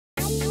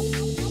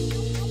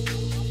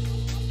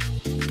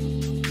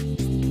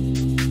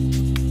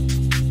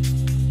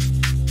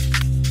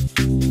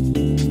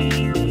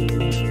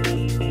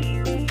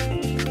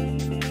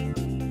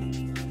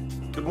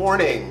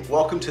morning.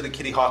 Welcome to the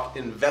KittyHawk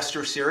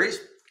Investor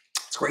Series.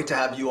 It's great to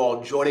have you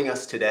all joining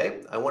us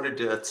today. I wanted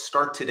to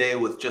start today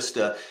with just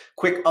a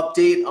quick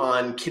update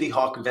on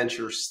KittyHawk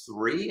Ventures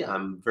 3.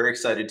 I'm very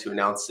excited to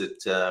announce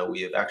that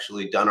we have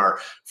actually done our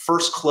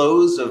first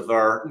close of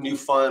our new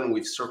fund.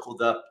 We've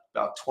circled up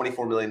about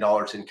 $24 million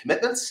in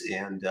commitments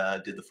and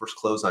did the first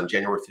close on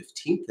January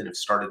 15th and have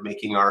started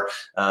making our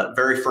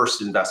very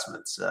first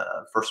investments.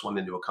 First one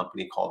into a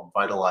company called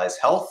Vitalize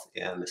Health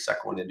and the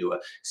second one into a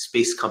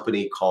space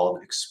company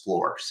called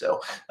Explore.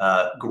 So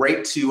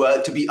great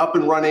to be up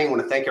and running. I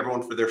want to thank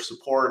everyone for their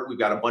support. We've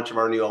got a bunch of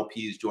our new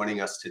LPs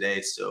joining us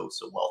today, so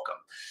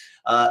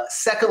welcome.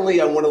 Secondly,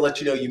 I want to let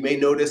you know, you may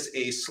notice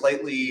a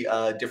slightly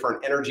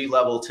different energy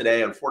level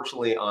today.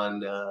 Unfortunately,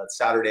 on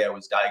Saturday, I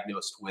was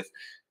diagnosed with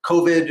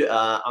COVID.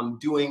 I'm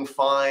doing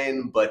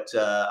fine, but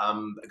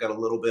I got a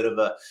little bit of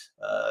a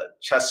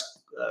chest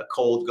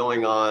cold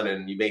going on,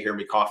 and you may hear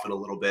me coughing a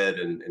little bit.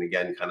 And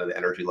again, kind of the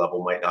energy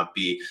level might not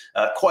be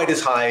quite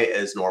as high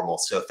as normal.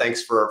 So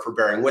thanks for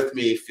bearing with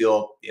me.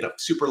 Feel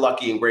super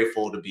lucky and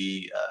grateful to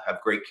be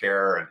have great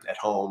care and at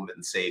home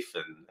and safe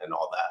and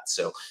all that.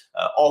 So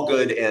all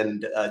good,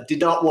 and did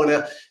not want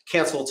to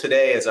cancel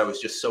today, as I was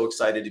just so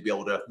excited to be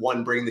able to,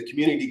 one, bring the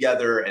community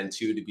together, and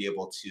two, to be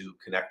able to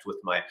connect with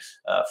my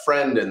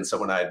friend and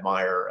someone I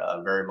admire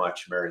very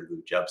much, Mary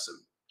Lou Jepsen.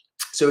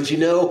 So as you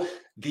know,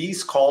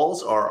 these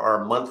calls are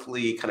our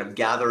monthly kind of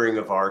gathering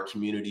of our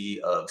community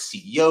of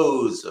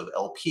CEOs, of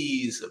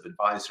LPs, of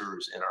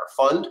advisors in our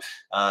fund,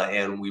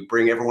 and we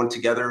bring everyone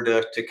together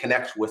to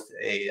connect with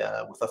a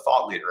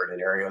thought leader in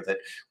an area that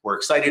we're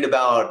excited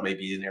about,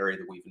 maybe an area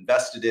that we've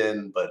invested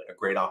in, but a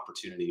great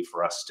opportunity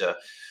for us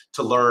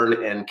to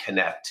learn and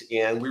connect.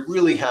 And we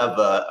really have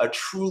a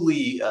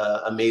truly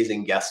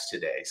amazing guest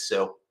today.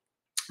 So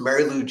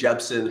Mary Lou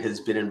Jepsen has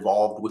been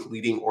involved with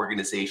leading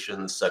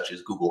organizations such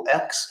as Google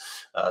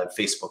X,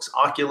 Facebook's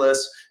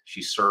Oculus.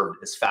 She served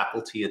as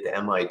faculty at the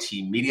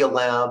MIT Media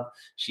Lab.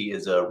 She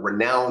is a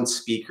renowned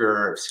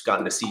speaker. I've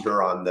gotten to see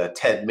her on the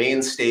TED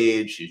main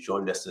stage. She's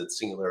joined us at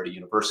Singularity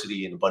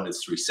University and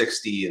Abundance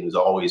 360 and is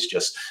always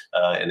just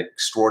an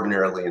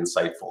extraordinarily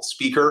insightful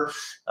speaker.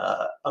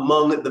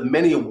 Among the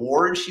many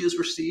awards she has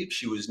received,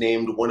 she was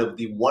named one of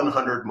the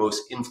 100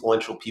 most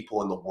influential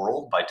people in the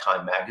world by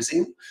Time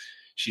magazine.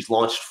 She's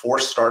launched 4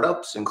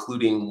 startups,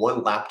 including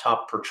 1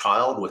 laptop per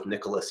child with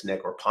Nicholas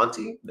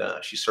Negroponte.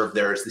 She served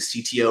there as the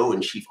CTO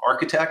and chief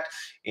architect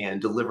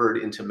and delivered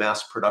into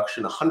mass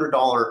production a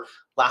 $100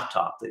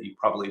 laptop that you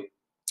probably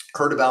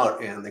heard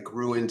about, and that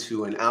grew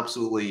into an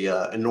absolutely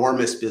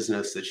enormous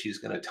business that she's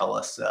going to tell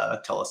us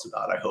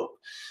about, I hope.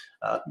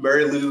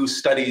 Mary Lou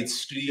studied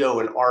studio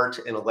and art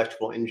and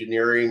electrical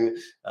engineering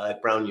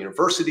at Brown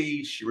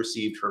University. She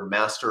received her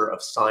Master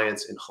of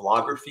Science in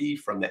Holography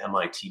from the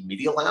MIT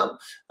Media Lab,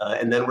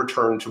 and then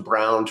returned to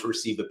Brown to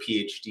receive a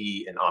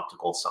PhD in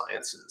optical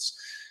sciences.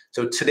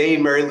 So today,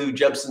 Mary Lou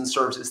Jepsen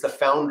serves as the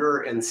founder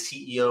and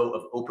CEO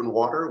of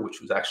Openwater,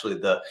 which was actually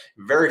the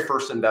very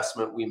first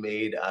investment we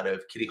made out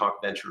of KittyHawk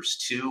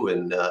Ventures 2,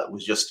 and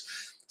was just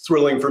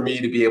thrilling for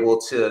me to be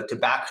able to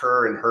back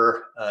her in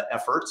her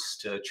efforts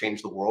to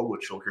change the world,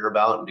 which you'll hear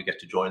about, and to get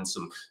to join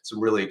some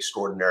really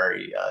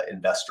extraordinary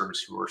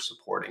investors who are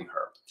supporting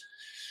her.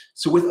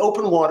 So with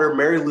Openwater,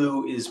 Mary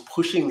Lou is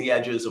pushing the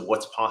edges of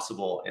what's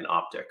possible in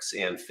optics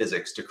and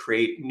physics to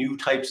create new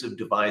types of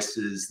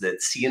devices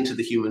that see into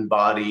the human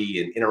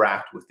body and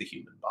interact with the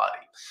human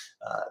body.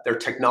 Their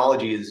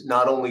technology is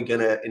not only going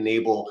to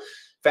enable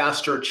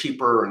faster,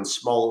 cheaper, and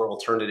smaller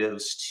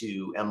alternatives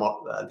to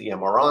the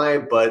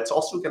MRI, but it's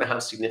also going to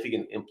have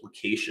significant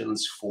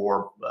implications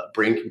for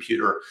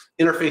brain-computer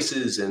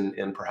interfaces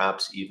and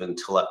perhaps even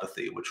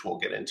telepathy, which we'll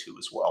get into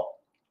as well.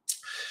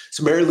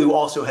 So Mary Lou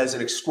also has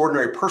an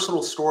extraordinary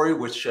personal story,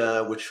 which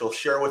she'll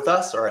share with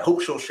us, or I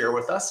hope she'll share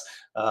with us.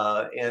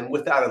 And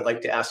with that, I'd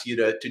like to ask you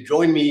to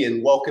join me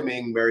in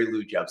welcoming Mary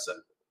Lou Jepsen.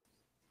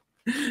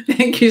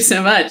 Thank you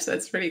so much.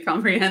 That's pretty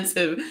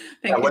comprehensive.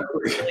 Thank you for a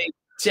really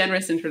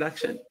generous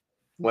introduction.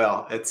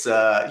 Well, it's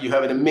you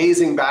have an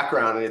amazing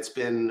background, and it's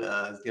been,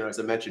 as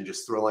I mentioned,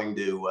 just thrilling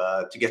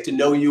to get to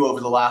know you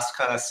over the last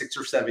kind of 6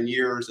 or 7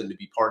 years and to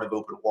be part of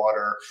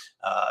Openwater.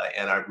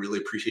 And I really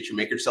appreciate you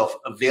making yourself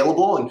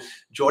available and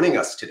joining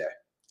us today.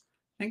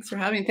 Thanks for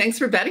having me. Thanks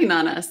for betting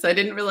on us. I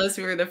didn't realize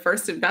we were the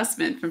first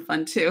investment from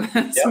Fund 2.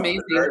 That's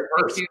amazing.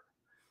 Thank you.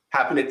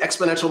 Happened at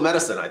Exponential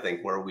Medicine, I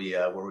think, where we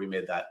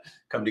made that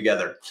come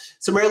together.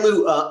 So Mary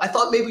Lou, I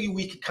thought maybe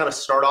we could kind of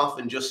start off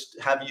and just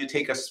have you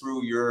take us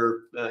through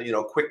your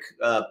quick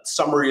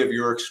summary of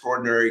your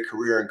extraordinary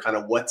career and kind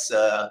of what's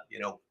the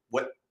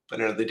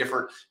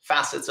different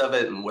facets of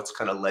it and what's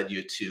kind of led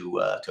you to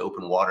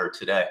Openwater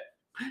today.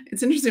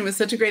 It's interesting. It was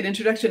such a great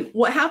introduction.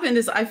 What happened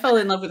is I fell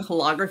in love with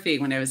holography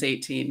when I was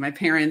 18. My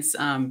parents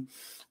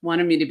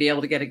wanted me to be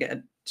able to get a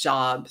good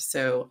job,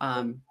 so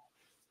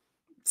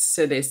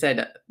they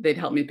said they'd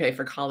help me pay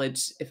for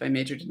college if I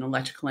majored in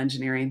electrical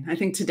engineering. I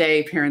think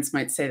today parents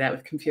might say that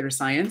with computer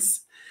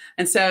science.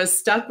 And so I was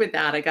stuck with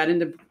that. I got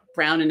into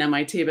Brown and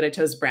MIT, but I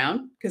chose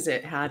Brown because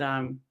it had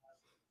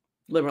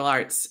liberal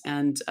arts.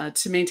 And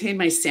to maintain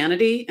my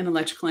sanity in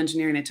electrical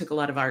engineering, I took a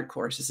lot of art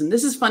courses. And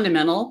this is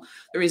fundamental.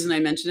 The reason I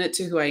mention it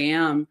to who I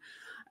am,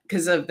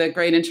 because of the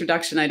great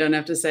introduction, I don't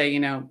have to say, you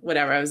know,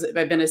 whatever.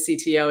 I've been a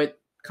CTO at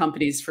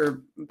companies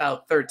for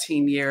about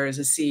 13 years,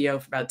 a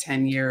CEO for about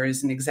 10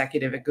 years, an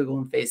executive at Google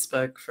and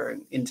Facebook, for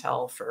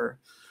Intel for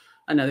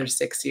another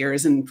 6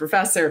 years, and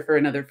professor for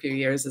another few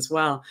years as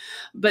well.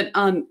 But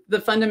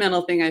the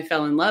fundamental thing I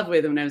fell in love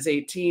with when I was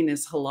 18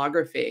 is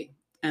holography.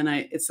 And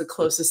it's the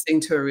closest thing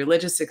to a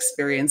religious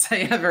experience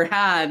I ever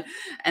had.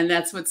 And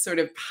that's what sort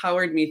of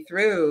powered me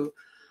through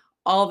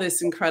all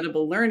this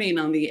incredible learning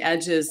on the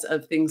edges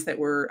of things that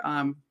were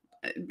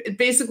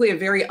basically a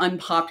very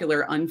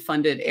unpopular,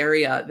 unfunded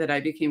area that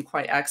I became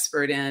quite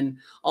expert in.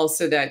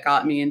 Also, that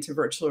got me into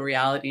virtual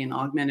reality and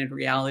augmented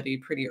reality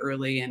pretty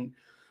early. And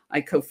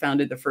I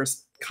co-founded the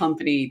first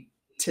company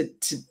to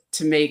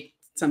make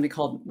something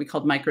we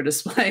called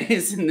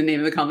microdisplays, and the name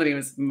of the company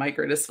was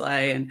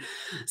Microdisplay. And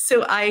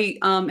so I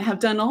have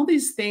done all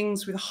these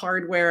things with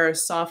hardware,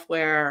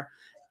 software,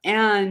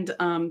 and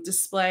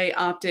display,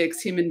 optics,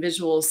 human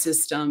visual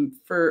system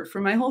for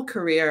my whole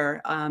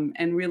career,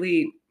 and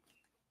really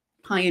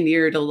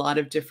pioneered a lot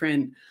of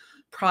different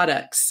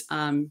products.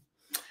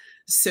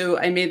 So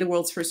I made the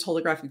world's first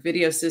holographic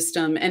video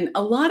system. And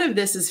a lot of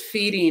this is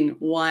feeding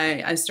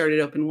why I started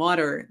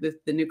Openwater,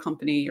 the new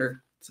company,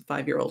 or it's a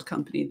 5-year-old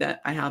company that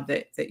I have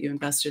that you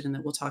invested in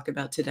that we'll talk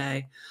about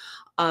today.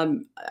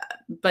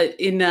 But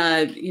in,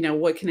 you know,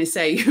 what can I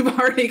say? You've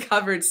already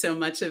covered so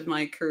much of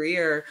my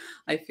career.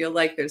 I feel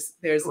like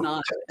there's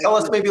not. Tell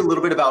us maybe a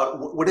little bit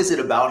about what is it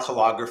about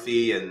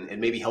holography, and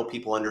maybe help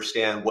people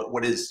understand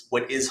what is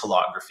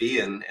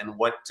holography, and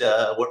what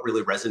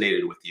really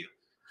resonated with you.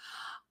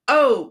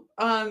 Oh,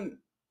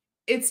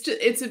 it's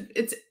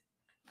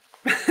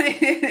I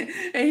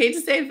hate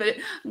to say it, but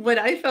what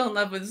I fell in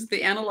love with was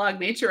the analog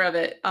nature of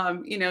it.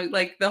 You know,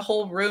 like the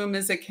whole room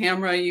is a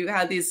camera. You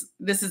had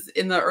this is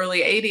in the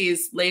early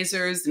 80s,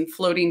 lasers and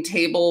floating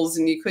tables,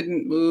 and you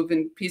couldn't move,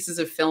 and pieces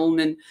of film.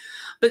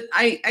 But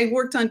I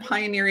worked on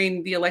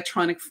pioneering the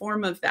electronic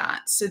form of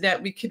that so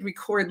that we could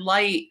record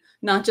light,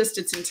 not just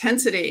its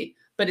intensity,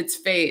 but its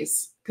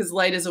phase, because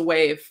light is a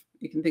wave.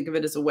 You can think of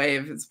it as a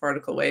wave, it's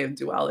particle wave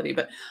duality,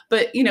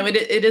 but you know, it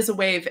is a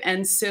wave.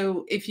 And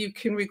so if you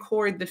can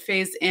record the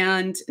phase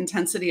and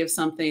intensity of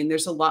something,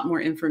 there's a lot more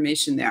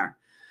information there.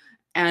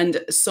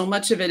 And so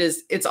much of it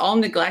it's all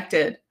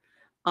neglected.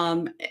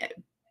 And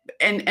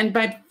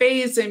by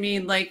phase, I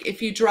mean, like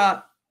if you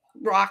drop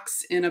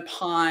rocks in a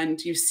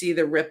pond, you see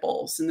the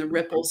ripples, and the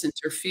ripples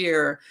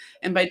interfere.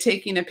 And by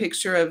taking a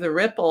picture of the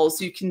ripples,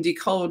 you can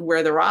decode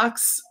where the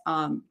rocks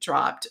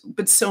dropped,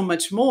 but so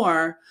much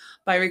more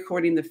by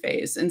recording the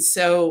phase. And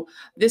so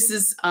this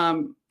is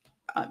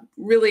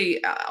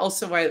really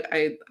also why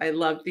I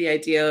love the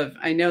idea of,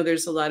 I know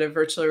there's a lot of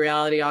virtual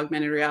reality,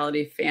 augmented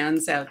reality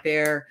fans out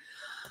there.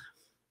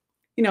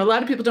 You know, a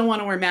lot of people don't want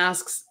to wear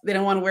masks. They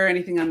don't want to wear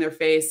anything on their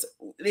face.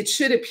 It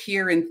should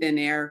appear in thin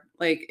air.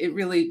 Like it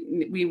really,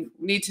 we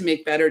need to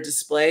make better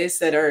displays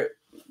that are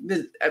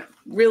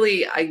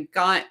really, I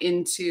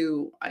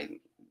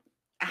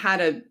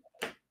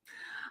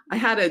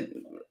had a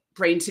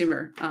brain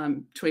tumor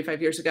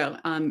 25 years ago.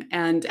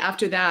 And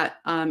after that,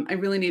 I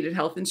really needed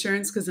health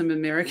insurance because I'm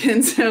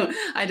American. So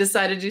I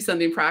decided to do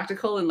something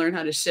practical and learn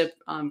how to ship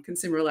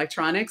consumer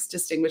electronics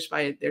distinguished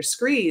by their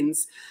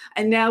screens.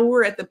 And now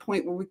we're at the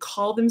point where we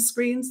call them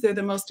screens. They're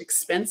the most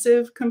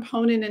expensive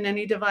component in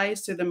any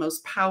device. They're the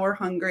most power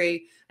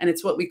hungry, and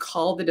it's what we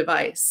call the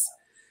device.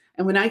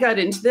 And when I got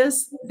into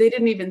this, they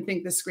didn't even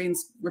think the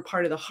screens were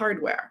part of the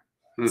hardware.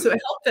 So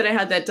it helped that I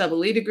had that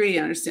double E degree.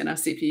 I understand how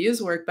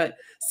CPUs work, but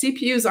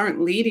CPUs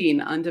aren't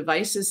leading on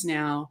devices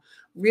now.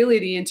 Really,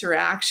 the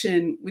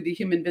interaction with the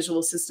human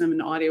visual system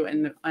and audio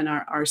and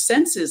our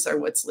senses are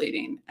what's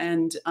leading.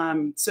 And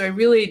so I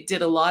really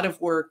did a lot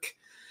of work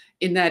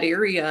in that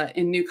area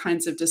in new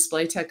kinds of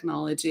display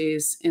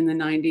technologies in the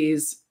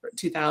 90s,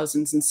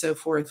 2000s, and so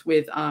forth,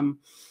 with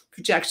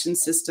projection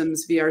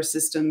systems, VR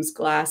systems,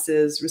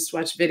 glasses,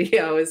 wristwatch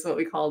video is what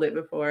we called it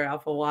before,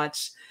 Alpha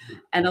Watch,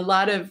 and a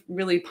lot of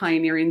really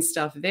pioneering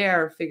stuff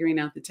there, figuring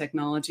out the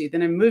technology.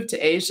 Then I moved to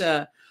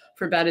Asia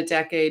for about a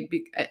decade.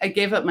 I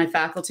gave up my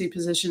faculty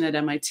position at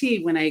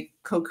MIT when I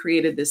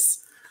co-created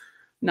this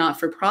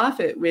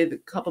not-for-profit with a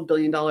couple $1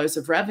 billion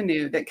of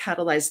revenue that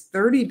catalyzed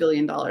 $30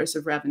 billion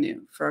of revenue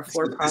for a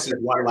for-profit. This is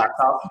one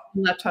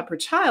laptop per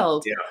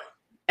child, yeah,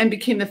 and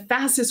became the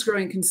fastest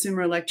growing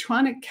consumer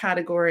electronic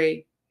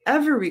category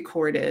ever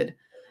recorded,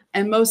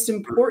 and most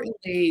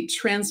importantly,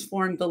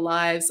 transformed the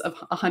lives of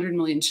 100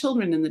 million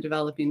children in the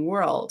developing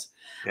world.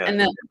 Yeah. And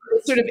the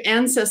sort of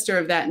ancestor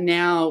of that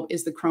now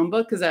is the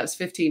Chromebook, because that was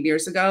 15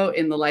 years ago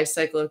in the life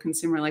cycle of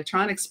consumer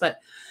electronics. But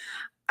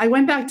I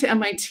went back to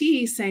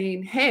MIT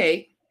saying,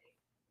 hey,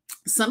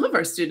 some of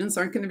our students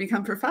aren't going to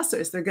become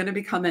professors. They're going to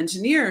become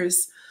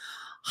engineers.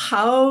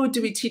 How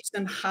do we teach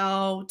them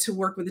how to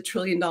work with $1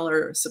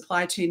 trillion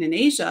supply chain in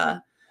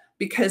Asia?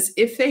 Because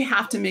if they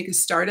have to make a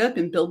startup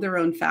and build their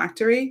own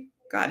factory,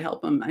 God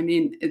help them. I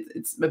mean,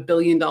 it's $1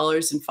 billion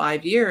in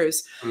 5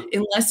 years,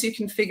 unless you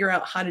can figure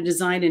out how to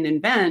design and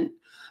invent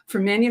for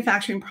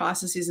manufacturing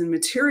processes and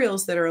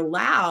materials that are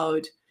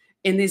allowed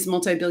in these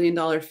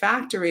multi-billion-dollar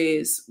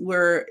factories,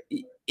 where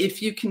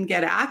if you can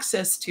get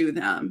access to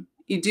them,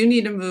 you do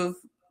need to move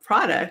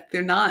product.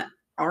 They're not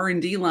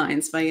R&D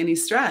lines by any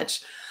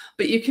stretch,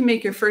 but you can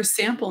make your first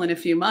sample in a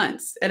few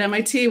months. At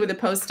MIT with a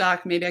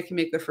postdoc, maybe I can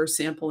make the first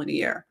sample in a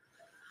year.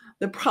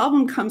 The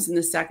problem comes in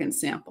the second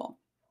sample.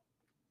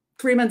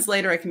 3 months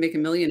later, I can make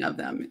 1 million of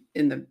them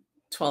in the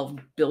 $12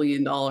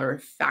 billion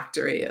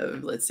factory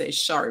of, let's say,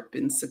 Sharp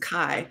in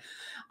Sakai.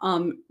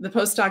 The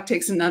postdoc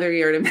takes another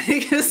year to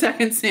make a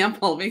second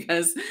sample,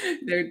 because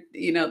they're,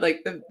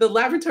 like the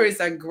laboratories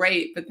are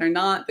great, but they're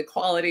not the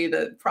quality,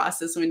 the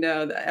process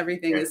window,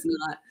 everything is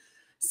not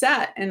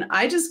set. And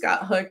I just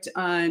got hooked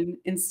on,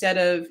 instead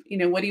of,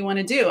 what do you want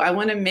to do? I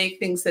want to make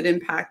things that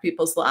impact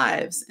people's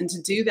lives. And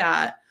to do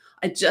that,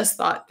 I just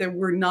thought there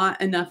were not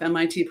enough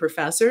MIT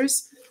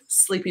professors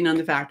sleeping on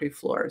the factory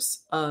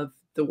floors of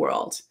the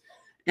world.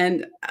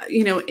 And,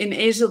 in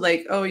Asia,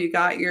 like, oh, you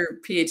got your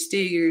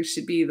PhD, you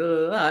should be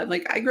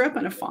like, I grew up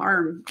on a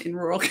farm in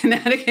rural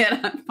Connecticut.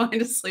 I'm fine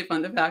to sleep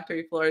on the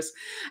factory floors.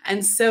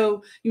 And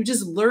so you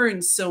just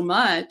learn so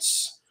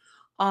much,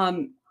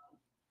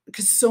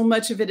 because so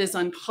much of it is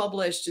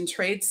unpublished and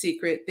trade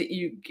secret, that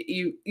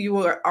you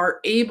are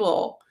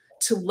able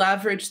to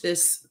leverage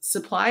this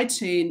supply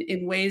chain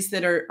in ways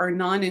that are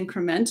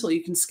non-incremental.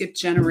 You can skip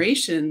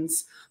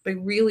generations by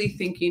really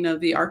thinking of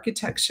the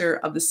architecture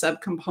of the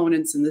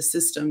subcomponents in the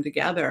system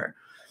together.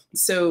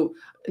 So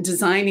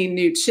designing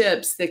new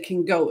chips that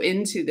can go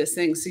into this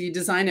thing. So you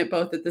design it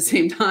both at the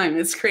same time.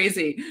 It's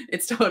crazy.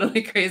 It's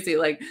totally crazy.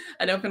 Like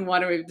at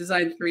Openwater, we've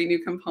designed 3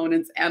 new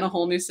components and a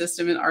whole new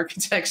system in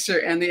architecture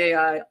and the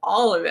AI,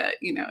 all of it,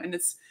 and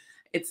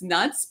it's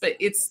nuts, but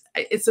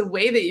it's a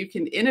way that you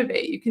can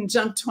innovate. You can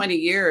jump 20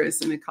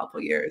 years in a couple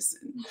of years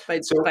by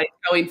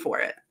going for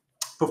it.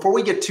 Before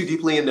we get too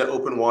deeply into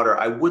Openwater,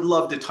 I would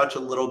love to touch a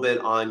little bit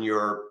on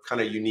your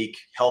kind of unique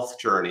health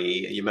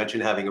journey. You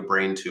mentioned having a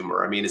brain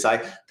tumor. I mean, as I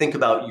think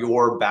about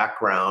your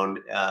background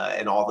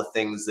and all the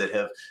things that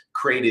have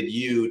created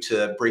you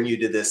to bring you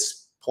to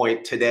this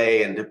point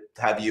today, and to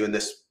have you in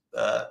this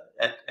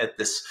at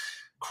this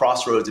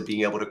crossroads of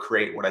being able to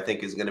create what I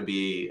think is going to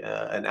be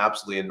an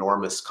absolutely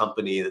enormous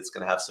company that's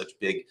going to have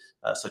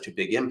such a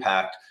big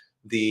impact.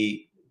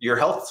 Your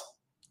health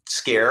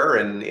scare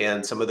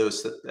and some of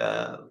those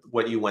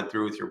what you went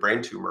through with your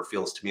brain tumor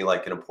feels to me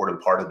like an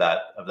important part of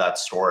that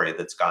story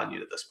that's gotten you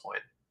to this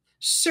point.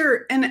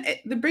 Sure. And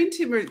the brain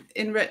tumor,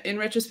 in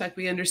retrospect,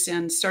 we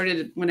understand,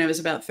 started when I was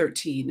about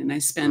 13, and I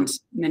spent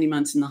many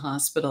months in the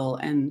hospital.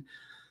 And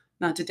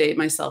not to date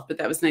myself, but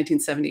that was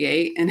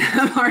 1978, and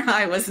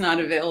MRI was not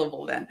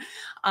available then.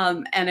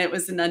 And it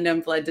was an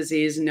unknown blood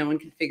disease, and no one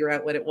could figure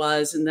out what it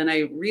was. And then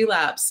I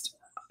relapsed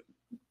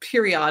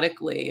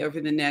periodically over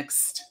the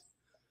next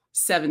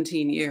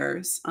 17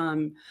 years,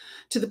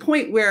 to the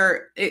point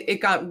where it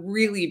got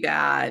really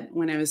bad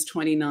when I was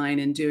 29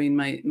 and doing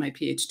my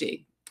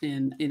PhD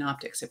in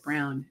optics at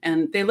Brown.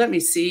 And they let me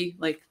see,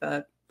 like,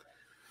 the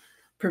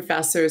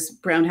professors.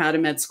 Brown had a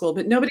med school,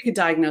 but nobody could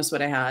diagnose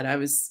what I had. I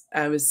was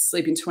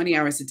sleeping 20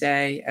 hours a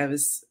day. I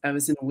was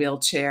in a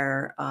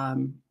wheelchair.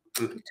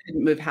 Couldn't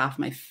move half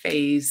my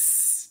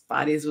face.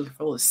 Bodies were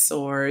full of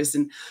sores.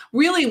 And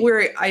really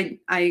where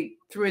I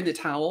threw in the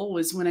towel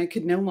was when I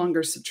could no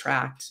longer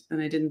subtract,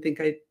 and I didn't think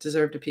I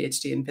deserved a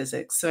PhD in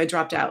physics. So I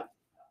dropped out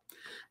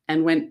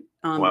and went,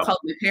 called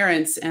my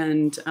parents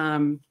and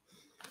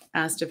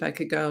asked if I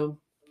could go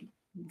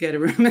get a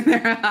room in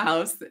their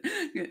house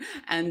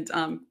and,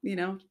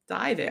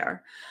 die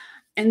there.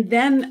 And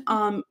then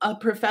a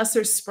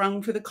professor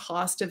sprung for the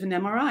cost of an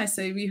MRI.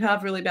 So you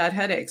have really bad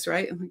headaches,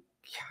 right? I'm like,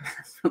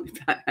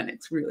 yeah,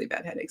 really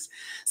bad headaches.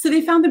 So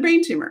they found the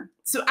brain tumor.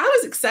 So I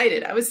was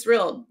excited. I was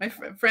thrilled. My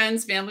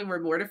friends, family were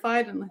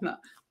mortified, and like,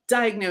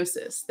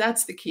 diagnosis,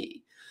 that's the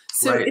key.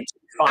 So right.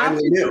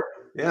 Finally knew.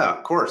 Yeah,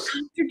 of course.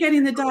 After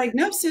getting the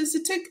diagnosis,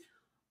 it took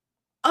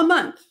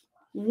 1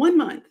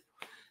 month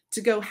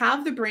to go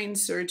have the brain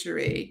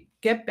surgery,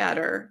 get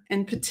better,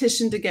 and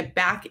petition to get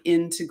back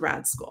into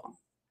grad school.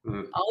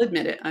 I'll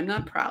admit it. I'm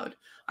not proud.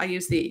 I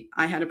use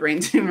I had a brain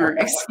tumor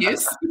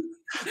excuse.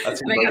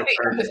 That's and I got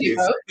the empathy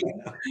vote.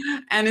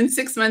 And in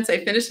 6 months,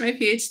 I finished my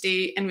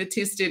PhD, and with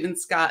 2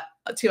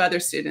 other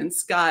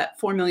students, got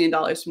 $4 million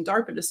from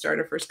DARPA to start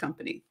our first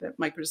company, the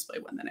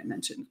microdisplay one that I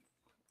mentioned.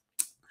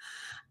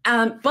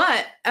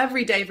 But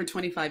every day for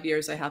 25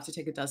 years, I have to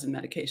take a dozen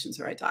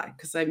medications or I die,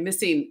 because I'm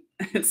missing.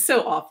 It's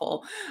so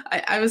awful.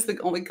 I was the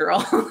only girl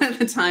at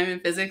the time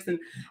in physics, and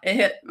it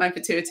hit my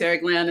pituitary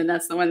gland, and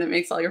that's the one that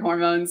makes all your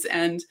hormones.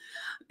 And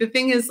the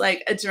thing is,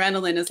 like,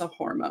 adrenaline is a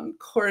hormone,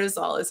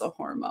 cortisol is a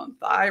hormone,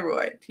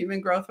 thyroid,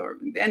 human growth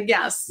hormone, and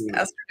yes,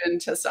 estrogen,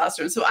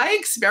 testosterone. So I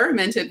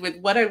experimented with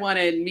what I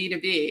wanted me to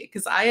be,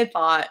 because I had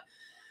thought,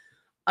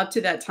 up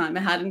to that time,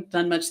 I hadn't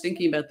done much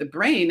thinking about the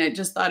brain. I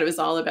just thought it was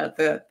all about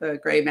the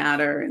gray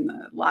matter and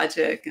the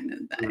logic.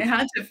 And I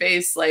had to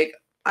face, like,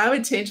 I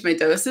would change my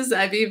doses.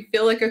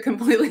 Feel like a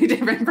completely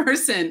different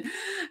person.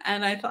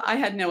 And I thought I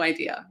had no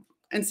idea.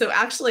 And so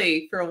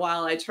actually for a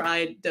while I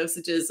tried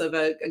dosages of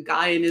a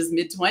guy in his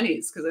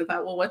mid-20s because I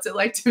thought, well, what's it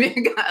like to be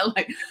a guy?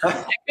 Like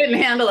I couldn't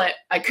handle it.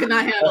 I could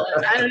not handle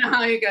it. I don't know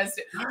how you guys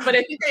do. But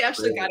I think I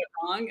actually got it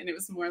wrong. And it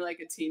was more like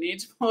a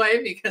teenage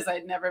boy because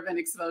I'd never been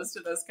exposed to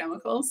those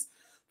chemicals.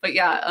 But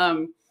yeah,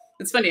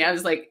 it's funny. I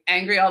was like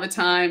angry all the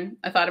time.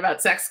 I thought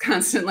about sex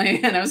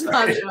constantly, and I was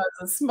positive I was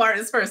the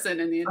smartest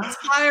person in the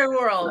entire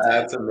world.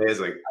 That's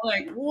amazing. I'm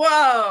like,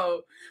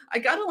 whoa. I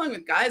got along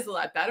with guys a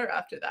lot better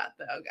after that,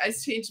 though.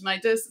 Guys changed my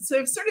dose. So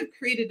I've sort of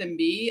created a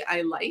me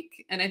I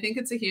like, and I think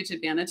it's a huge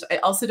advantage. I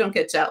also don't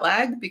get jet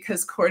lag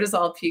because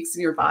cortisol peaks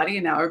in your body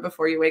an hour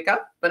before you wake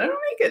up, but I don't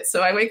make it.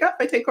 So I wake up,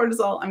 I take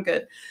cortisol, I'm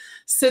good.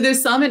 So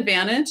there's some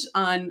advantage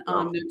on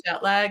no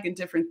jet lag and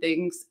different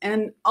things.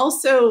 And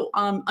also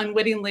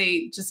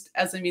unwittingly, just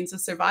as a means of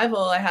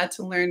survival, I had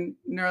to learn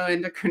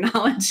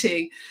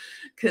neuroendocrinology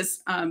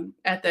because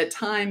at that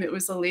time it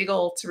was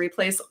illegal to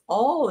replace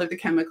all of the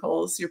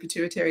chemicals your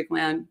pituitary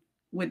gland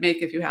would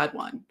make if you had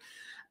one.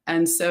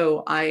 And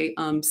so I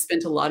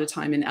spent a lot of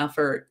time and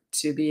effort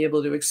to be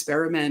able to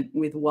experiment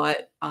with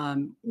what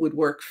would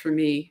work for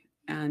me,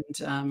 and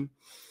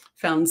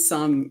found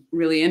some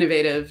really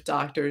innovative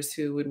doctors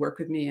who would work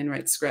with me and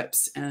write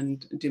scripts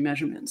and do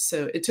measurements.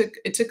 So it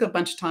took a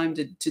bunch of time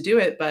to do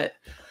it, but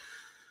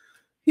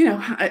you know,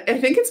 I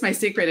think it's my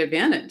secret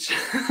advantage.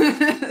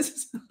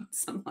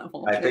 Some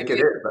level. I think it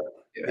is.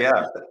 But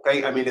yeah,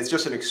 I mean, it's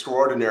just an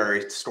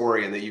extraordinary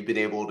story, and that you've been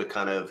able to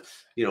kind of,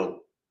 you know,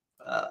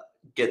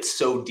 get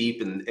so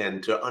deep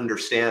and to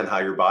understand how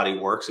your body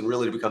works, and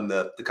really to become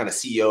the kind of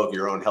CEO of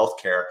your own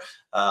healthcare,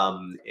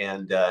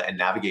 and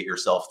navigate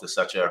yourself to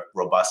such a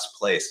robust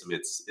place. I mean,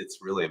 it's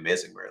really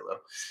amazing, Mary Lou.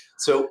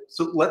 So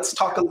let's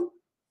talk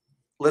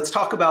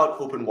about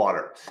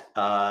Openwater.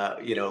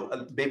 You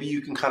know, maybe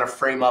you can kind of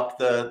frame up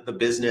the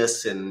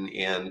business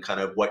and kind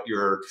of what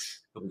you're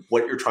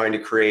trying to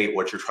create,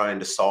 what you're trying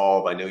to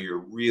solve. I know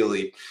you're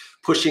really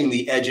pushing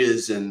the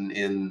edges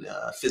in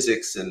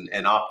physics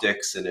and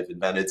optics, and have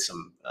invented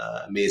some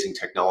amazing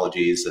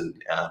technologies.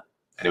 And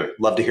anyway,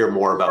 love to hear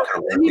more about kind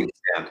of where things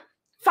stand.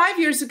 5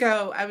 years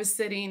ago, I was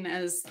sitting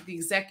as the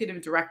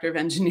executive director of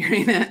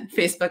engineering at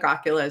Facebook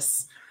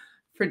Oculus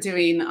for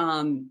doing,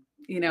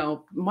 you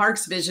know, Mark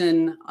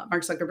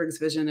Zuckerberg's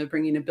vision of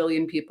bringing 1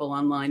 billion people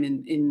online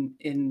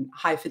in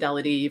high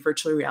fidelity,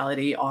 virtual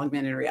reality,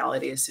 augmented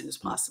reality as soon as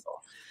possible.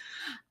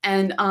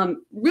 And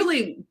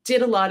really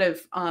did a lot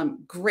of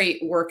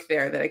great work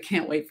there that I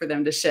can't wait for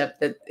them to ship.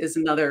 That is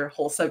another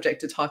whole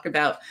subject to talk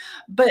about.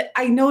 But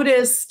I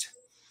noticed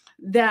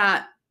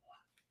that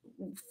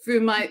through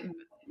my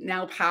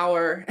now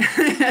power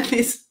at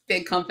this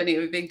big company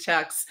with big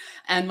checks,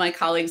 and my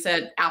colleagues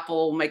at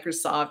Apple,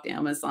 Microsoft,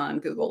 Amazon,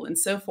 Google, and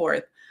so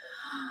forth,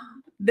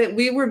 that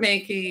we were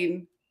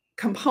making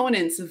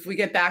components. If we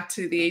get back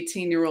to the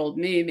 18-year-old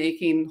me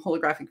making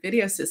holographic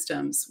video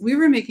systems, we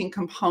were making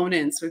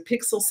components with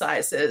pixel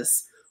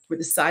sizes were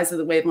the size of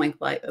the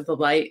wavelength of the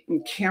light,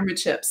 and camera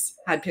chips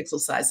had pixel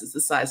sizes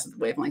the size of the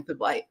wavelength of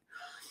light.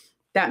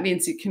 That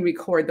means you can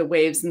record the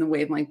waves in the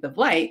wavelength of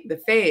light, the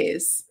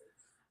phase,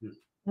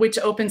 which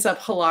opens up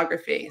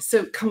holography.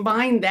 So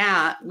combine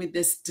that with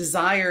this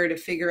desire to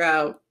figure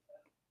out,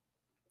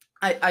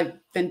 I've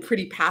been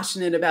pretty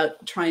passionate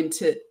about trying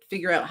to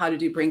figure out how to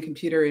do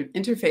brain-computer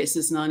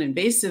interfaces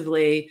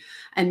non-invasively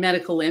and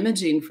medical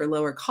imaging for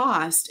lower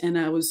cost. And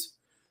I was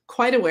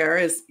quite aware,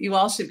 as you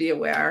all should be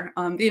aware,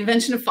 the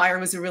invention of fire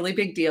was a really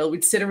big deal.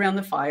 We'd sit around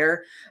the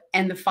fire,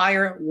 and the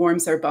fire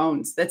warms our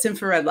bones. That's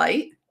infrared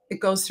light. It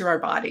goes through our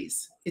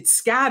bodies. It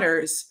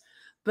scatters.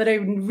 But I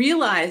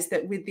realized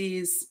that with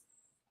these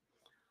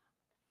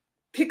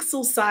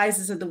pixel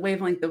sizes of the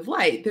wavelength of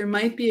light, there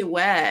might be a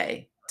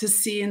way to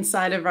see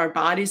inside of our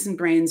bodies and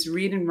brains,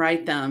 read and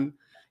write them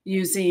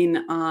using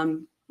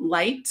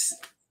light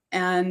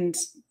and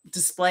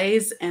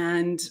displays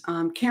and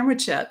camera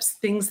chips,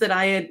 things that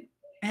I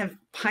have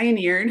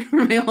pioneered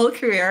for my whole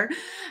career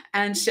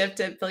and shipped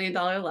at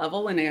billion-dollar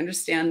level. And I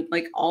understand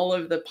like all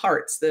of the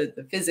parts, the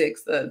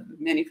physics, the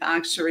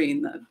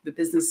manufacturing, the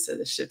business,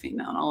 the shipping,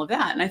 and all of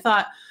that. And I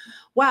thought,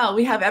 wow,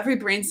 we have every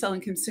brain cell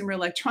in consumer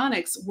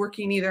electronics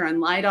working either on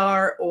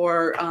LiDAR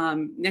or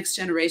next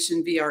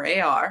generation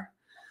VR, AR.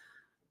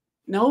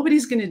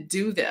 Nobody's going to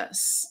do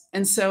this.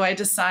 And so I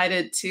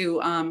decided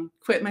to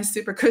quit my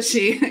super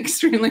cushy,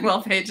 extremely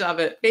well-paid job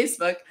at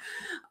Facebook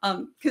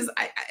because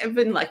I've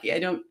been lucky. I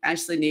don't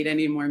actually need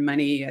any more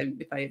money.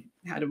 If I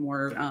had a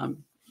more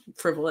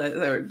frivolous,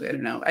 or I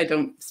don't know, I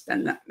don't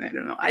spend that. I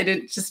don't know.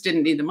 Just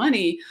didn't need the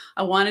money.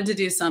 I wanted to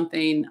do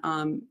something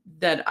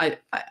that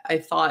I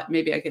thought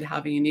maybe I could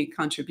have a unique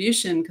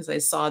contribution because I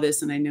saw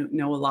this and I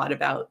know a lot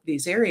about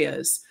these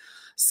areas.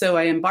 So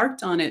I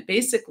embarked on it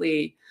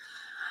basically.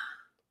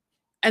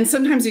 And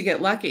sometimes you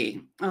get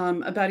lucky.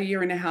 About 1.5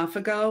 years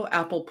ago,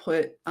 Apple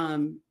put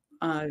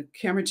a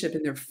camera chip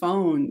in their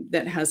phone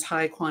that has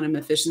high quantum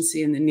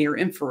efficiency in the near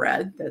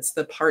infrared. That's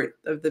the part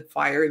of the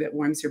fire that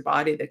warms your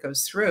body that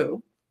goes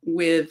through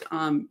with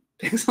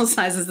Pixel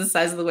size is the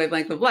size of the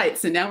wavelength of light.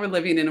 So now we're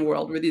living in a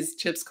world where these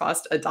chips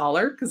cost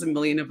 $1 because 1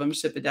 million of them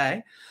ship a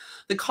day.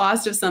 The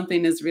cost of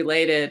something is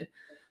related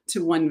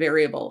to one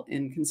variable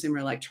in consumer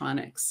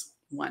electronics.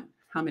 One,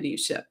 how many you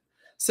ship.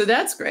 So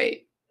that's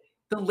great.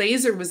 The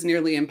laser was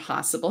nearly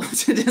impossible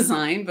to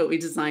design, but we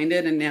designed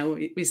it. And now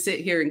we sit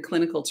here in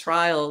clinical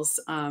trials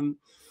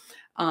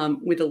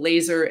with a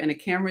laser and a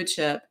camera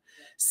chip,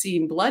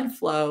 seeing blood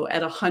flow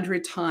at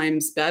 100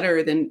 times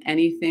better than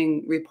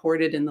anything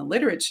reported in the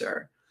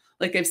literature.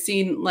 Like I've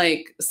seen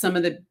like some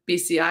of the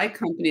BCI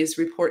companies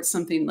report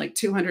something like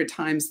 200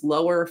 times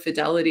lower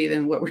fidelity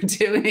than what we're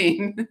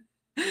doing.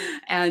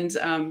 And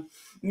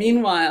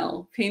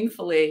meanwhile,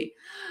 painfully,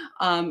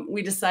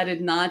 we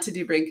decided not to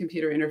do brain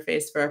computer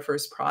interface for our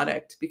first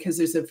product because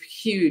there's a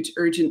huge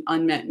urgent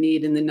unmet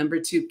need, and the number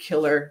two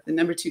killer in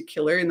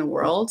the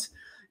world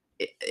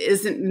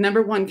isn't,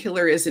 number one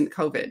killer isn't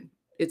COVID,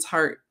 it's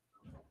heart.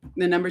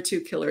 The number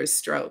two killer is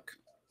stroke.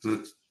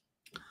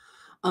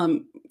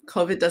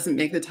 COVID doesn't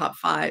make the top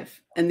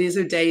 5. And these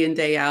are day in,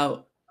 day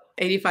out.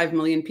 85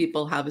 million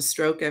people have a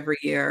stroke every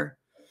year.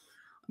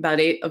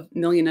 About 8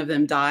 million of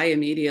them die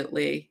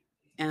immediately.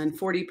 And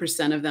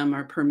 40% of them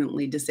are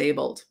permanently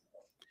disabled.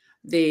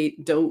 They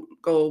don't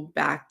go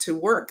back to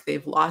work.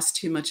 They've lost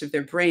too much of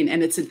their brain.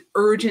 And it's an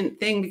urgent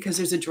thing because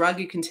there's a drug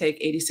you can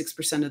take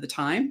 86% of the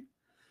time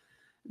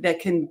that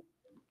can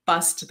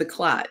bust the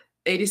clot.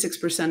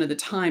 86% of the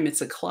time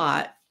it's a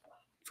clot.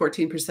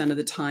 14% of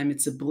the time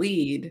it's a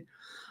bleed.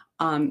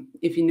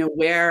 If you know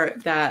where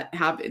that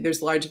happens,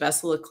 there's large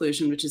vessel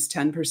occlusion, which is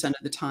 10% of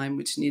the time,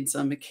 which needs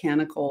a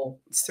mechanical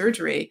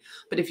surgery.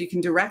 But if you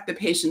can direct the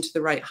patient to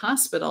the right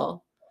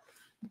hospital,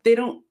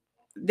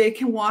 they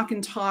can walk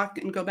and talk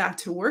and go back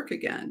to work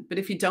again. But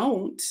if you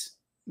don't,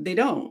 they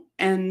don't.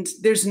 And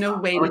there's no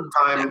way to.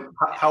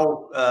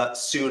 How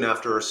soon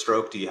after a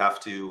stroke do you have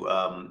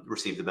to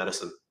receive the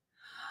medicine?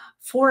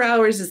 4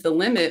 hours is the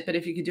limit, but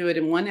if you could do it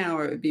in 1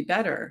 hour, it would be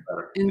better.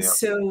 And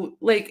so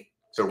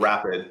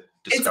rapid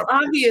discovery. It's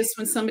obvious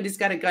when somebody's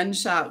got a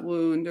gunshot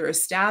wound or a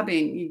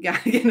stabbing, you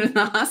got to get in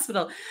the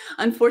hospital.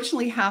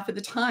 Unfortunately, half of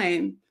the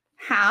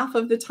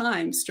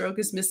time, stroke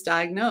is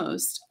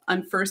misdiagnosed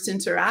on first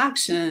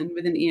interaction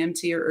with an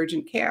EMT or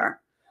urgent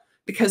care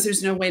because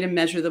there's no way to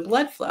measure the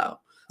blood flow.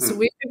 So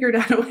we figured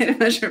out a way to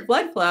measure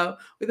blood flow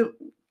with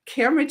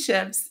camera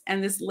chips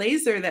and this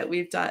laser that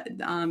we've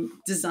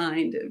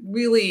designed,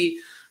 really,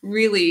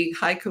 really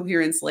high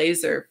coherence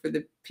laser for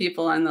the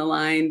people on the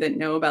line that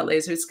know about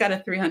lasers. It's got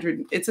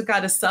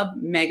a sub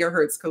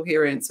megahertz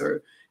coherence,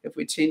 or if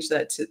we change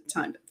that to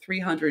time,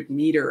 300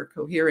 meter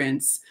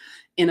coherence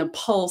in a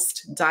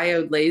pulsed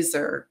diode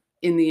laser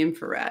in the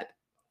infrared.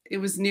 It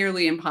was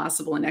nearly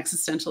impossible and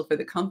existential for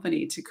the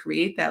company to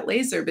create that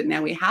laser, but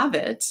now we have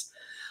it.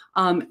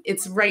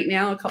 It's right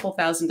now a couple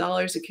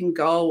 $1,000s. It can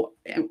go,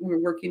 and we're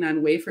working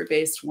on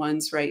wafer-based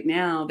ones right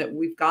now that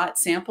we've got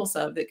samples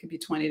of that could be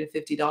 $20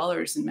 to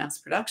 $50 in mass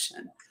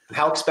production.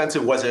 How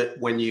expensive was it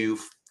when you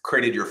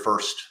created your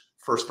first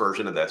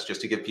version of this, just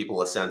to give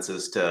people a sense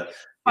as to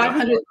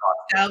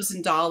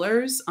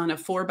 $500,000 on a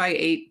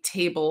 4x8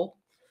 table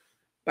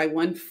by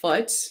 1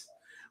 foot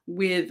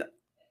with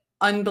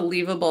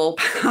unbelievable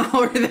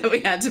power that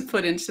we had to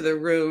put into the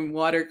room,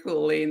 water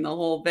cooling, the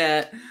whole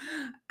bit.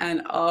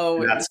 And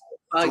that's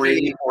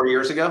 3-4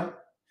 years ago.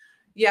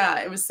 Yeah,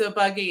 it was so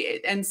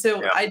buggy. And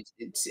so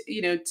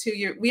 2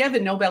 years, we have a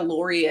Nobel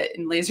laureate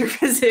in laser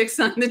physics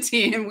on the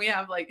team. We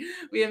have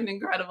an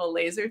incredible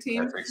laser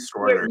team. That's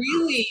extraordinary. But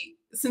really,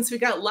 since we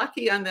got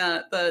lucky on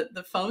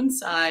the phone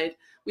side,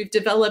 we've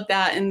developed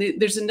that. And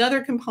there's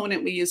another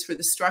component we use for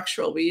the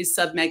structural. We use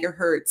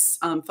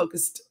sub-megahertz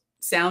focused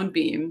sound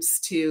beams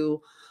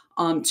to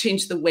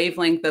change the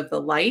wavelength of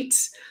the light.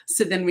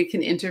 So then we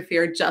can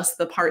interfere just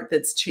the part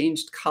that's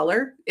changed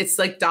color. It's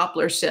like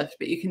Doppler shift,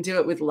 but you can do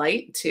it with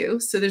light too.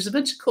 So there's a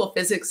bunch of cool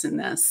physics in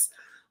this.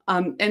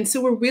 And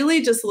so we're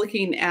really just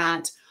looking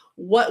at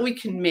what we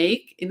can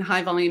make in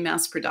high volume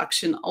mass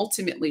production,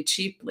 ultimately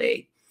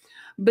cheaply.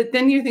 But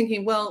then you're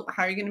thinking, well,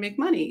 how are you going to make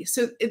money?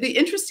 So the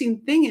interesting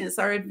thing is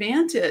our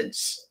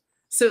advantage.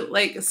 So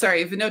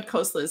Vinod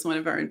Khosla is one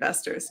of our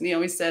investors, and he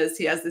always says,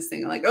 he has this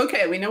thing like,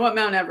 okay, we know what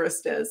Mount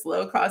Everest is,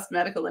 low cost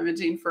medical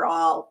imaging for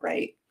all,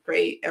 right?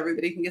 Great.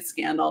 Everybody can get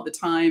scanned all the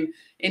time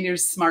in your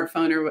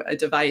smartphone or a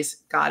device.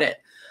 Got it.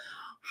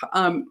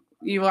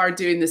 You are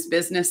doing this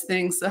business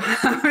thing, so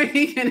how are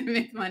you going to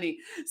make money?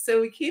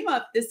 So we came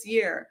up this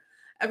year,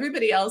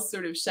 everybody else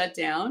sort of shut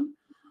down.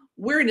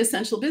 We're an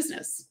essential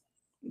business.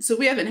 So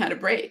we haven't had a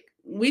break.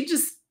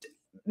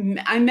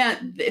 I met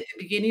at the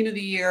beginning of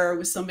the year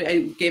with somebody, I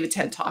gave a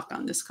TED talk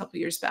on this a couple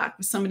of years back,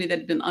 with somebody that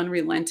had been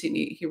unrelenting.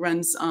 He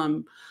runs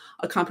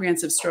a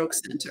comprehensive stroke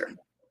center.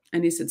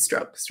 And he said,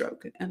 stroke.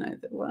 And I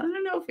said, well, I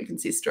don't know if we can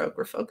see stroke.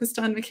 We're focused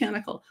on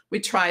mechanical.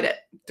 We tried it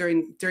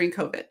during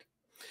COVID.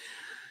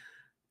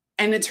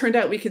 And it turned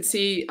out we could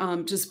see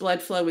just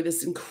blood flow with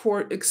this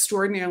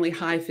extraordinarily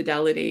high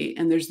fidelity.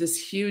 And there's this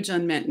huge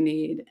unmet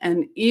need.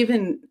 And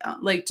even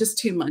like just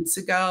 2 months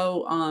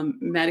ago,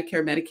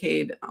 Medicare,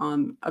 Medicaid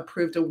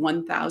approved a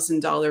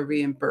 $1,000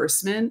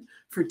 reimbursement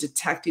for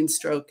detecting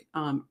stroke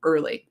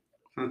early.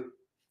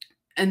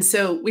 And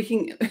so we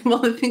can, well,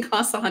 the thing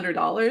costs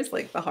 $100,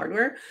 like the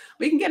hardware,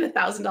 we can get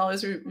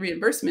 $1,000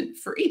 reimbursement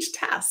for each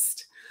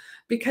test.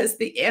 Because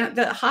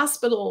the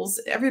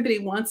hospitals, everybody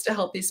wants to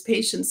help these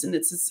patients, and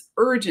it's this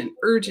urgent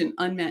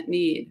unmet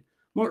need.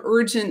 More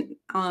urgent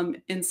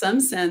in some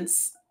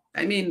sense.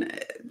 I mean,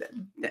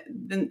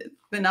 the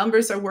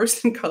numbers are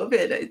worse than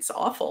COVID. It's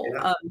awful.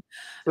 Yeah.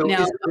 So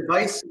now, is the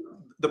device,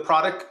 the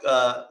product,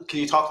 can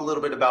you talk a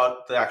little bit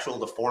about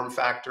the form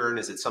factor, and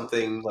is it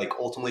something like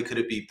ultimately could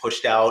it be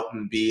pushed out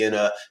and be in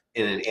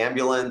an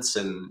ambulance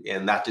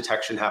and that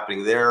detection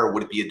happening there, or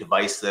would it be a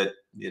device that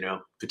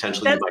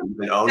potentially you might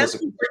even own as a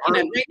consumer?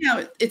 Right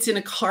now it's in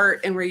a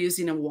cart and we're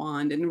using a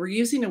wand, and we're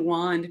using a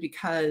wand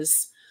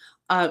because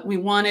we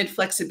wanted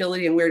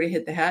flexibility on where to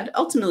hit the head.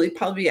 Ultimately,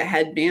 probably a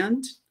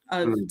headband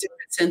of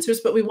different sensors,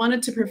 but we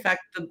wanted to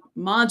perfect the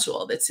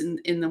module that's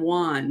in the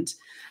wand.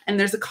 And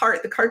there's a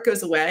cart. The cart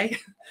goes away.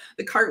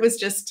 The cart was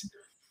just,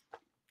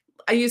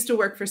 I used to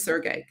work for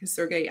Sergey, because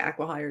Sergey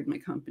acqui-hired my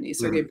company,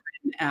 Sergey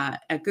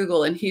at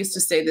Google. And he used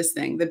to say this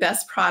thing: the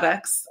best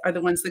products are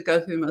the ones that go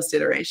through most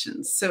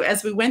iterations. So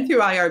as we went through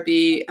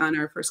IRB on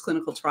our first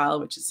clinical trial,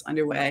 which is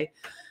underway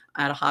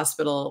at a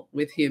hospital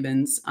with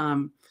humans,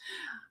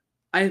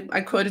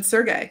 I quoted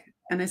Sergey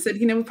and I said,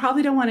 we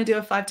probably don't want to do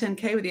a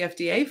 510K with the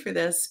FDA for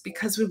this,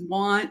 because we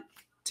want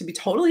to be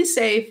totally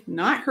safe,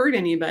 not hurt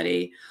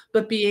anybody,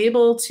 but be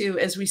able to,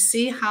 as we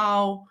see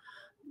how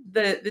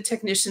the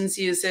technicians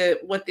use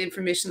it, what the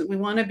information that we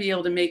want to be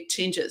able to make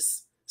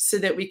changes so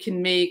that we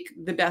can make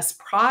the best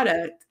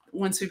product.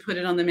 Once we put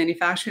it on the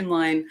manufacturing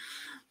line,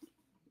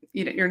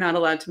 you're not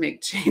allowed to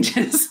make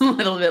changes a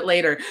little bit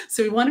later.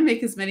 So we want to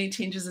make as many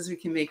changes as we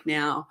can make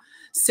now.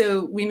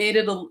 So we made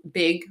it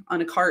big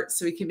on a cart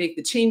so we can make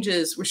the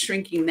changes. We're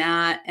shrinking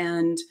that.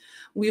 And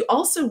we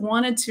also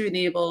wanted to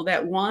enable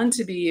that wand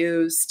to be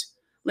used.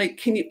 Like,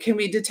 can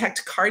we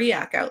detect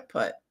cardiac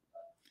output?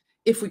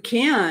 If we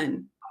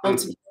can,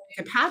 ultimately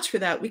make a patch for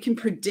that, we can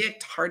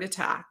predict heart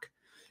attack.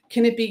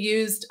 Can it be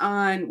used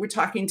on, we're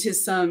talking to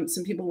some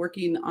people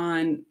working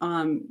on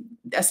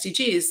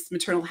SDGs,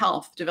 maternal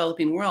health,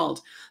 developing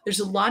world. There's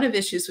a lot of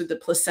issues with the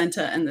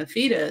placenta and the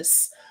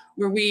fetus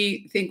where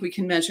we think we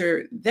can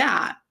measure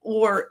that,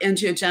 or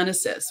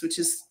angiogenesis, which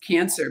is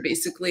cancer.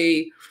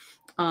 Basically,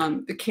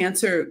 the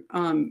cancer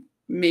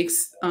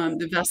makes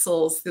the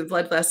vessels, the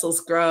blood vessels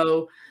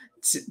grow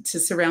to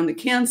surround the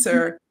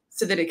cancer,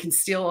 so that it can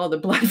steal all the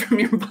blood from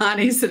your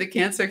body so the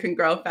cancer can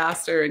grow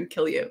faster and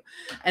kill you.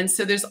 And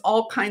so there's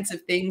all kinds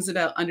of things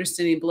about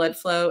understanding blood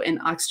flow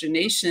and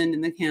oxygenation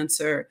in the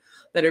cancer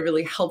that are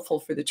really helpful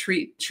for the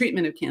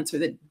treatment of cancer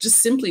that just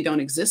simply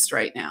don't exist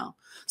right now.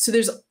 So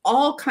there's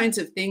all kinds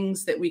of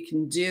things that we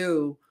can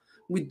do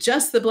with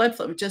just the blood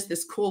flow, with just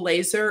this cool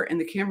laser and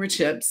the camera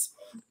chips.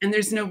 And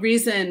there's no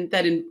reason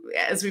that,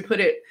 as we put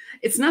it,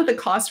 it's not the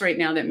cost right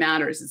now that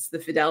matters, it's the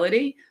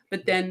fidelity.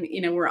 But then,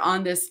 we're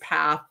on this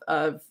path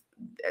of,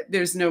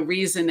 there's no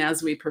reason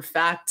as we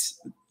perfect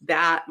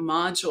that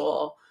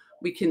module,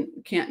 we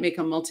can't make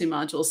a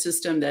multi-module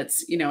system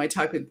that's, I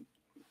talk with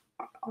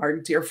our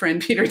dear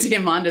friend Peter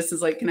Diamandis,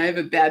 is like, can I have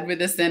a bed with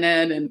this in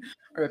it,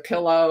 or a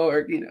pillow,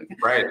 or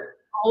right.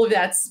 All of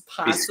that's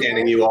possible. He's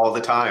scanning you all the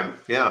time.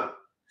 Yeah.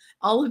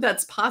 All of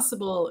that's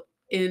possible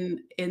in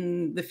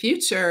the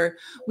future.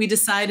 We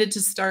decided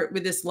to start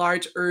with this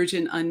large,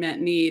 urgent, unmet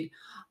need.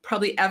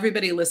 Probably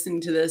everybody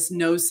listening to this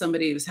knows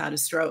somebody who's had a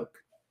stroke.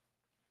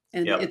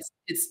 And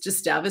it's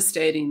just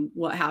devastating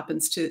what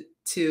happens to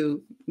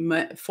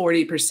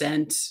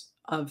 40%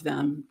 of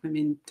them. I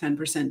mean,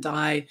 10%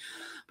 die,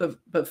 but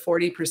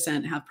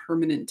 40% have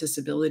permanent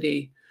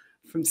disability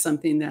from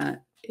something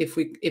that if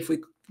we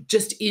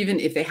just, even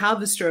if they have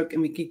the stroke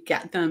and we could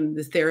get them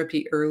the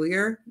therapy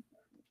earlier,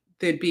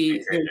 there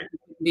wouldn't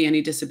be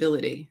any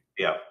disability.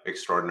 Yeah,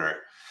 extraordinary.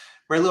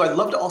 Mary Lou, I'd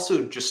love to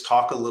also just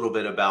talk a little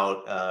bit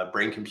about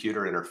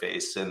brain-computer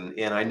interface, and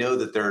I know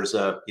that there's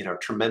a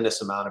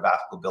tremendous amount of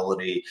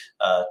applicability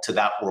to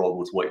that world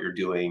with what you're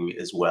doing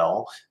as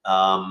well,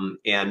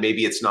 and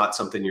maybe it's not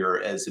something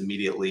you're as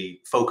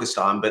immediately focused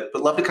on, but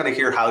love to kind of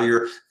hear how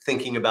you're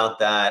thinking about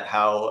that,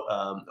 how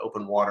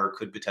Openwater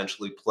could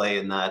potentially play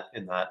in that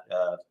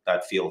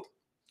field.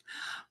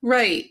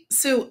 Right.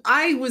 So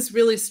I was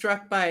really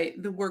struck by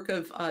the work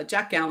of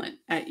Jack Gallant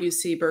at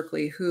UC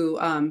Berkeley, who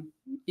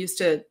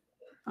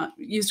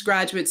used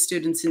graduate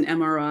students in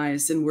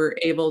MRIs and were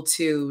able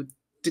to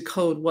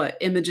decode what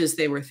images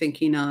they were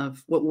thinking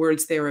of, what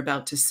words they were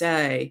about to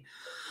say,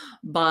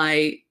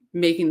 by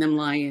making them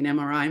lie in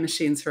MRI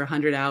machines for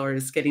 100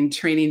 hours, getting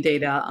training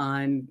data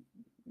on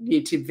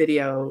YouTube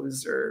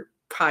videos or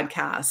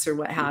podcasts or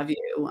what have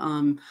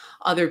you.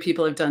 Other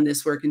people have done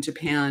this work in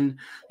Japan.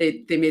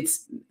 They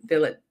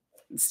let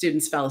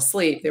students fell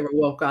asleep, they were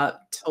woke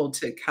up, told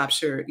to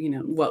capture,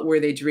 what were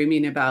they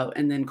dreaming about,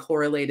 and then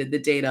correlated the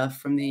data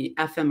from the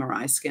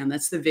fMRI scan.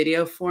 That's the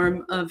video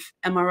form of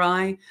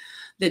MRI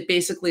that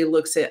basically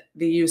looks at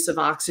the use of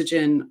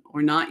oxygen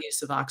or not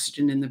use of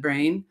oxygen in the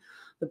brain.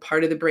 The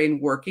part of the brain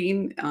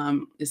working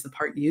is the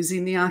part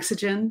using the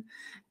oxygen.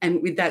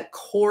 And with that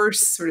coarse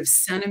sort of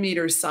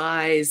centimeter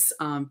size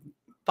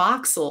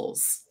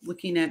voxels,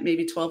 looking at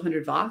maybe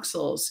 1,200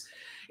 voxels,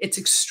 it's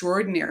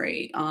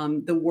extraordinary,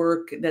 the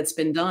work that's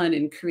been done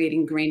in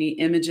creating grainy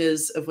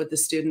images of what the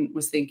student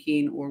was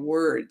thinking or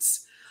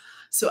words.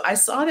 So I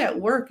saw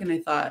that work and I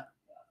thought,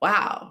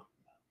 wow,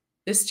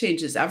 this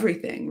changes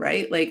everything,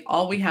 right? Like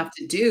all we have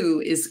to do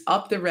is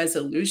up the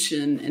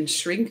resolution and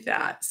shrink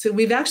that. So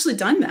we've actually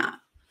done that.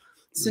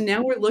 So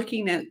now we're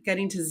looking at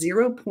getting to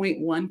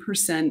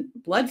 0.1%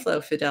 blood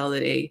flow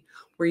fidelity.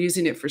 We're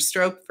using it for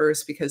stroke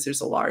first because there's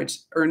a large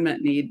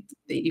unmet need,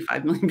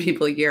 85 million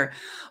people a year.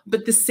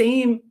 But the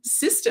same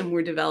system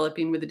we're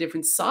developing with a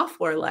different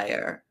software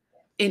layer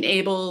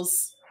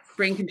enables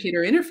brain-computer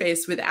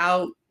interface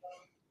without,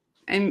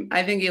 and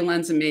I think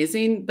Elon's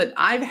amazing, but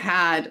I've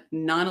had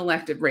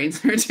non-elective brain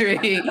surgery,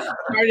 the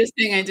hardest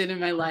thing I did in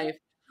my life.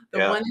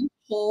 The one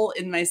hole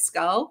in my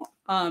skull,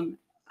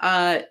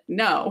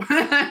 no,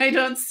 I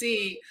don't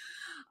see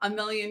a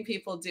million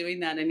people doing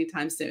that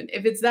anytime soon.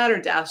 If it's that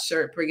or death,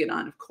 sure, bring it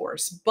on, of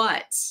course.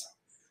 But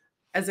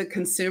as a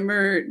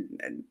consumer,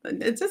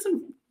 it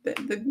doesn't,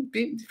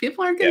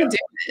 people aren't going to do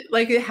it.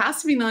 Like it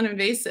has to be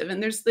non-invasive.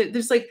 And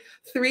there's like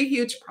 3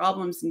 huge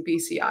problems in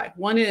BCI.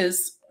 One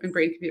is in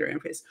brain-computer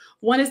interface.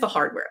 One is the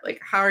hardware. Like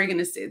how are you going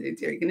to say, are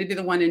you going to do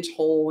the 1-inch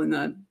hole in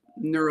the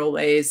neural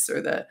lace,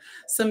 or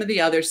some of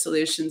the other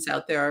solutions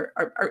out there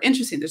are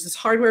interesting. There's this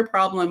hardware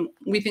problem.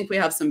 We think we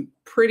have some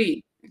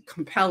pretty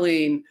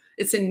compelling,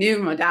 it's a new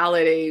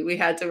modality. We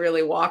had to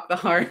really walk the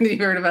hard. You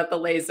heard about the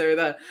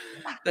laser,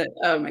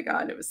 oh my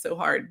God, it was so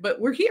hard, but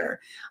we're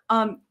here.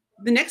 The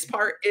next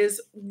part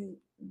is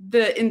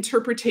the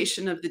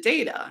interpretation of the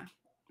data,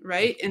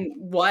 right? And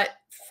what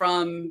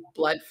from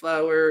blood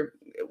flow, or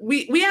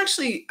we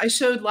actually, I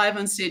showed live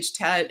on stage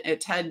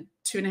at TED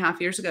 2.5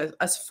 years ago,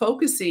 us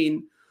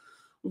focusing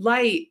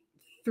light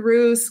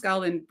through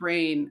skull and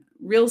brain,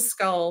 real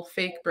skull,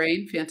 fake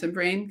brain, phantom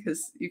brain,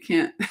 because you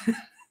can't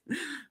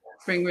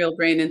bring real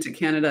brain into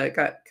Canada. It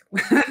got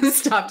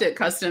stopped at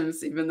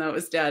customs, even though it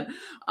was dead.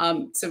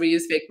 So we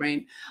use fake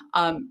brain.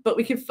 But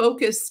we can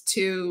focus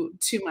to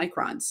 2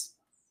 microns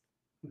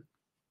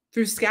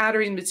through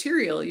scattering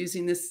material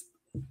using this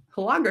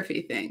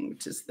holography thing,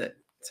 which is the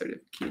sort of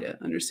key to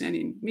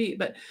understanding me.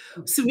 But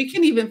so we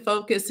can even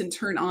focus and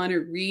turn on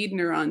or read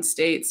neuron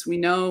states. We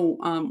know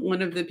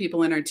one of the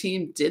people in our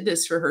team did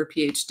this for her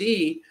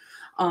PhD,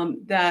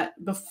 that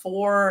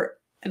before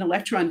an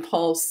electron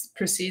pulse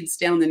proceeds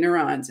down the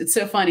neurons. It's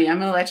so funny.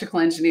 I'm an electrical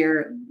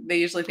engineer. They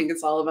usually think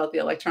it's all about the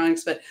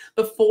electronics, but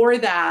before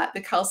that,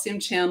 the calcium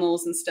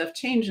channels and stuff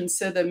change. And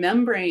so the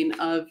membrane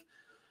of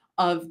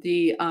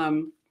the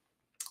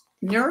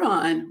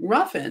neuron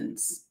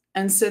roughens.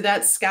 And so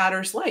that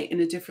scatters light in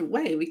a different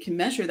way. We can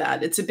measure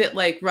that. It's a bit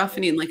like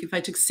roughening. Like if I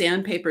took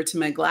sandpaper to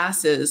my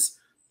glasses,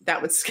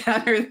 that would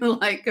scatter the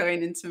light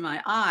going into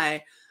my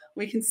eye.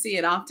 We can see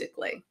it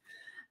optically.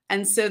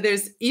 And so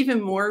there's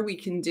even more we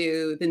can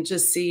do than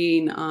just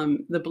seeing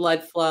the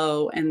blood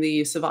flow and the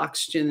use of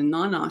oxygen and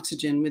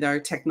non-oxygen with our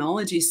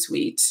technology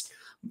suite,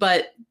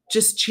 but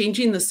just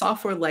changing the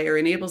software layer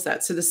enables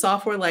that. So the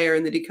software layer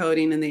and the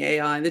decoding and the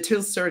AI, the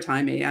tools over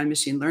time, AI,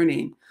 machine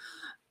learning.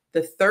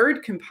 The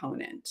third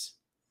component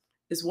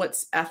is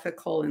what's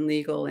ethical and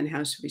legal and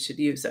how we should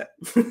use it.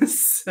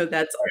 So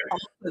that's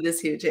also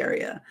this huge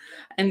area.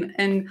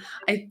 And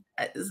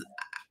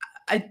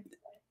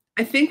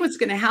I think what's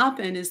going to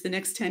happen is the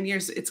next 10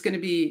 years, it's going to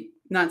be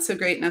not so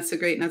great, not so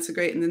great, not so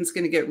great. And then it's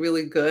going to get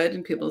really good.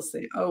 And people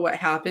say, oh, what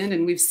happened?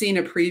 And we've seen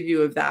a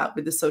preview of that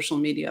with the social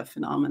media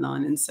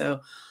phenomenon. And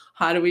so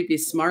how do we be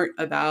smart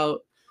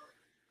about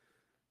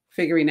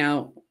figuring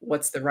out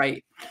what's the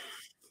right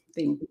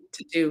thing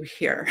to do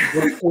here?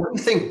 What do you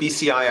think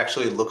BCI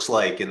actually looks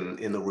like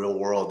in the real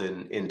world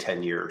in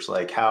 10 years?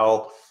 Like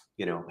how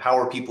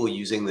are people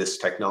using this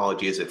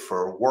technology? Is it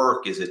for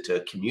work? Is it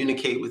to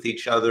communicate with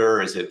each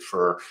other? Is it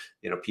for,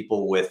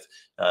 people with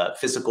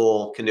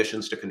physical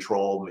conditions to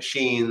control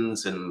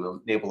machines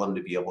and enable them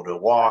to be able to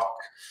walk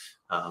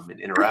and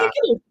interact?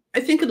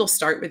 I think it'll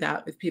start with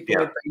that, with people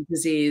with brain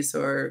disease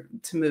or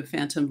to move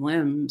phantom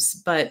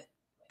limbs. But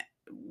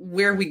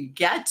where we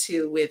get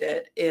to with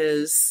it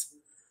is,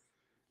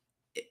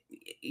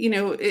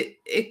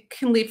 it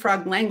can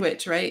leapfrog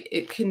language, right?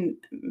 It can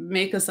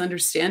make us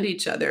understand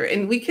each other,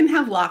 and we can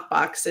have lock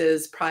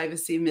boxes,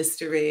 privacy,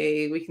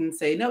 mystery. We can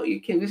say, no, we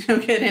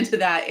don't get into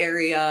that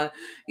area.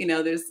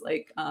 There's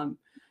like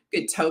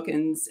good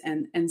tokens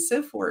and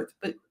so forth.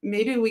 But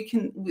maybe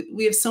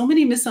we have so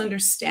many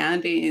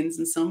misunderstandings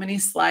and so many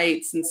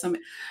slights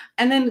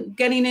and then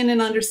getting in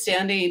and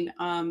understanding,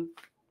 I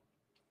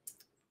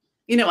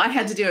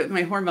had to do it with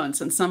my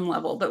hormones on some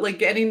level, but like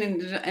getting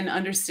in and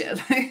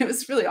understand, it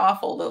was really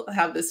awful to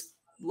have this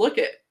look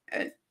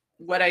at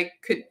what I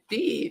could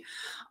be.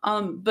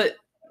 But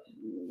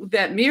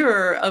that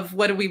mirror of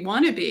what do we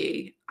want to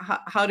be?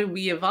 How do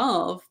we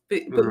evolve?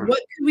 But what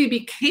could we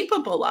be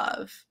capable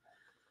of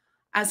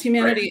as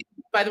humanity? Right.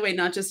 By the way,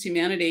 not just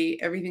humanity,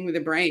 everything with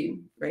the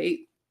brain, right?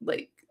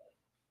 Like,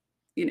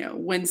 you know,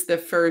 when's the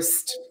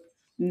first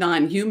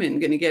non-human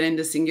going to get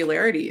into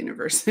Singularity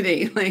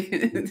University, like,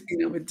 you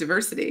know, with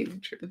diversity?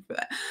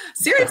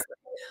 Seriously.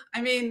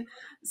 I mean,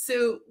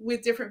 so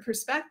with different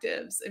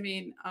perspectives, I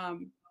mean,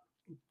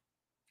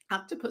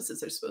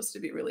 octopuses are supposed to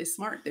be really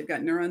smart. They've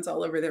got neurons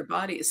all over their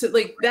body. So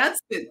like, that's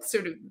the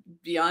sort of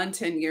beyond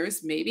 10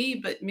 years, maybe,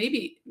 but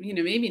maybe, you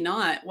know, maybe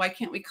not. Why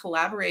can't we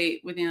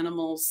collaborate with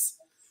animals?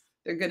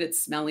 They're good at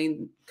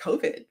smelling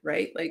COVID,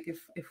 right? Like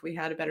if we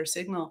had a better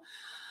signal.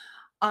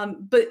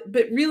 But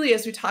really,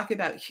 as we talk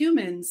about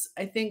humans,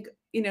 I think,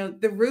 you know,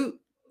 the root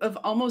of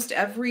almost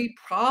every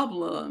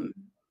problem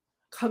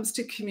comes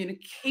to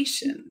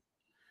communication.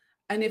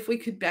 And if we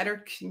could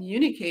better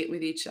communicate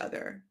with each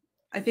other,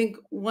 I think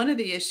one of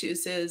the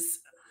issues is,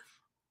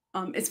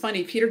 it's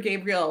funny, Peter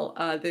Gabriel,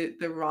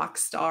 the rock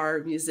star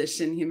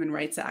musician, human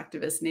rights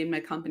activist, named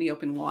my company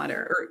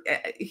Openwater. Or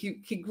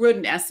he wrote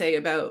an essay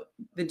about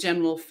the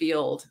general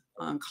field,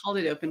 called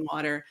it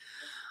Openwater,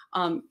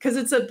 because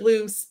it's a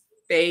blue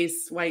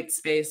space, white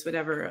space,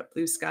 whatever, a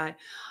blue sky.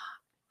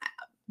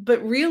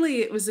 But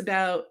really, it was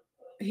about,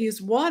 he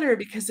used water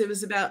because it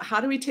was about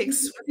how do we take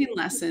swimming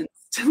lessons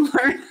to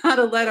learn how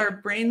to let our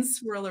brains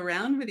swirl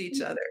around with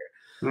each other.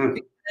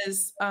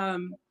 Because,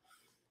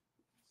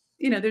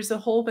 you know, there's a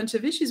whole bunch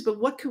of issues, but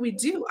what could we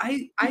do?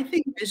 I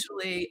think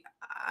visually,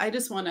 I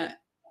just want to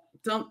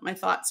dump my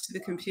thoughts to the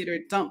computer,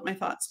 dump my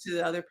thoughts to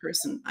the other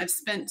person. I've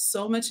spent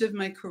so much of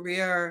my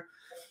career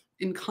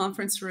in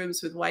conference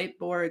rooms with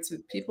whiteboards,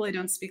 with people I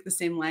don't speak the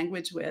same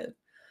language with,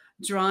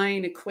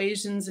 drawing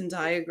equations and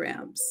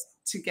diagrams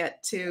to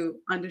get to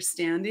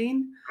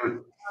understanding.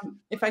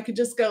 If I could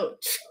just go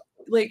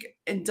like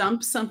and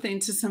dump something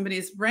to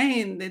somebody's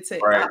brain, they'd say,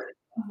 right.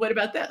 Oh, what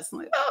about this? I'm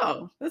like,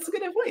 oh, that's a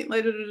good point.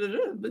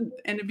 And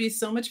it'd be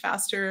so much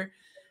faster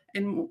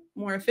and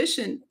more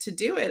efficient to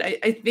do it.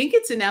 I think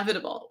it's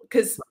inevitable,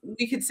 because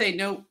we could say,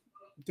 no,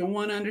 don't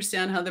want to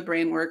understand how the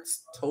brain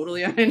works,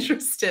 totally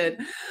uninterested.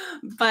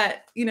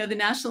 But, you know, the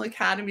national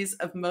academies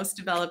of most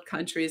developed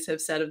countries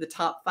have said of the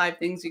top 5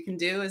 things you can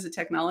do as a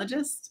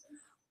technologist,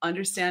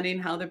 understanding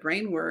how the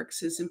brain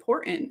works is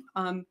important.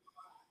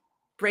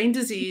 Brain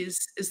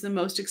disease is the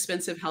most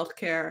expensive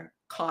healthcare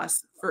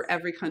cost for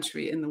every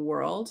country in the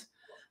world.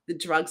 The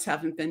drugs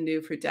haven't been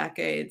new for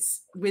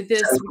decades. With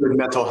this,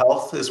 mental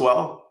health as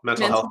well.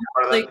 Mental health.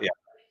 Like, yeah.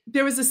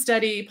 There was a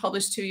study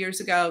published 2 years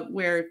ago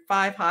where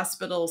 5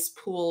 hospitals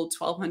pooled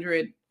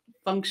 1,200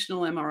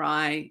 functional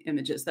MRI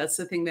images. That's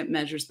the thing that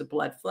measures the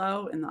blood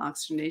flow and the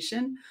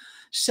oxygenation,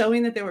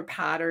 showing that there were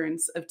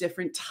patterns of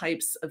different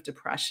types of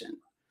depression.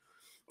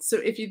 So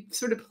if you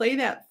sort of play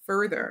that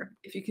further,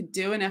 if you could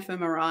do an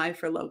fMRI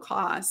for low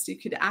cost, you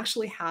could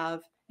actually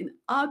have an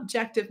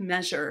objective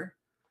measure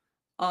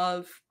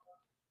of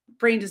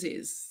brain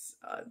disease,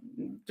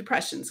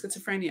 depression,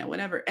 schizophrenia,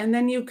 whatever. And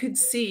then you could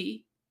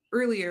see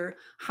earlier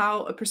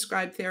how a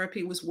prescribed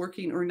therapy was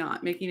working or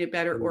not, making it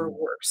better or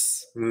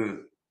worse.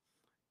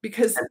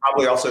 Because and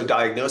probably also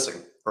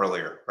diagnosing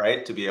earlier,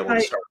 right? To be able to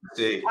start to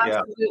see.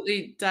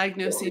 Absolutely,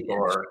 diagnosing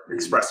or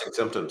expressing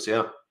symptoms,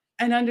 yeah.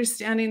 And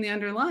understanding the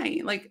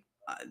underlying. Like,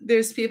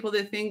 there's people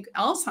that think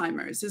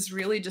Alzheimer's is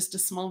really just a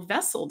small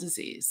vessel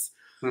disease.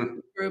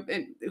 Group,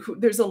 and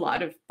there's a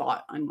lot of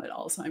thought on what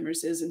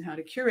Alzheimer's is and how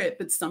to cure it,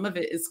 but some of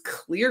it is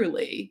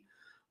clearly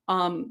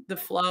the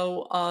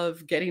flow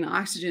of getting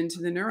oxygen to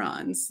the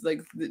neurons.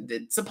 Like,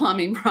 it's a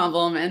plumbing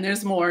problem, and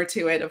there's more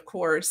to it, of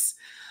course.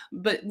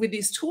 But with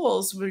these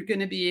tools, we're going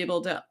to be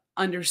able to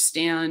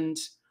understand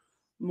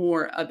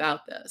more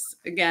about this.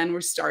 Again,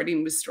 we're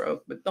starting with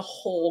stroke, but the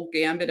whole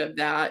gambit of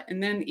that.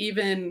 And then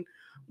even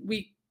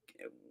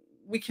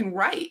we can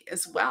write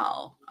as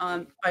well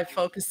by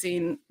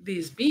focusing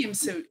these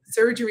beams. So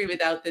surgery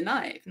without the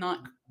knife,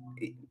 not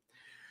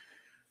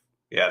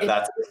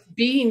that's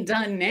being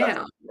done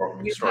now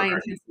with high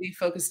intensity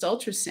focused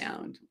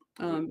ultrasound.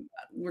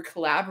 We're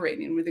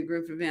collaborating with a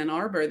group of Ann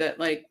Arbor that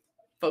like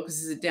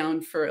focuses it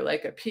down for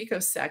like a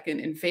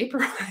picosecond and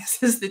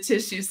vaporizes the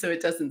tissue so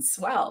it doesn't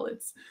swell.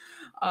 It's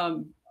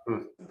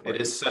it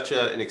is such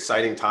an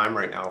exciting time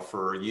right now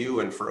for you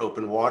and for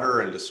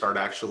Openwater, and to start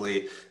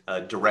actually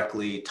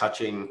directly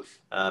touching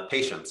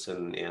patients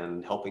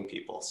and helping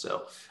people.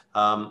 So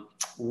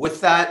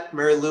with that,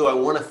 Mary Lou, I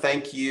want to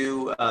thank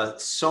you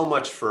so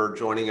much for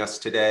joining us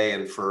today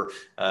and for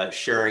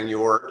sharing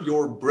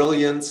your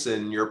brilliance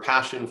and your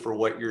passion for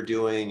what you're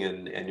doing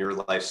and your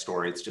life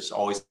story. It's just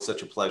always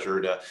such a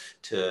pleasure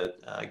to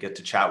get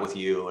to chat with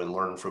you and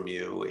learn from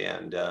you.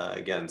 And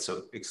again,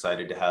 so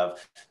excited to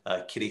have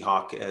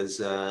KittyHawk as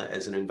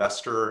an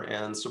investor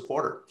and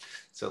supporter.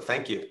 So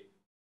thank you.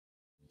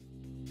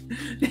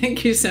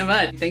 Thank you so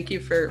much. Thank you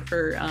for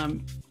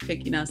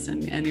picking us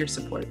and your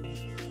support.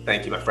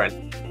 Thank you, my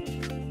friend.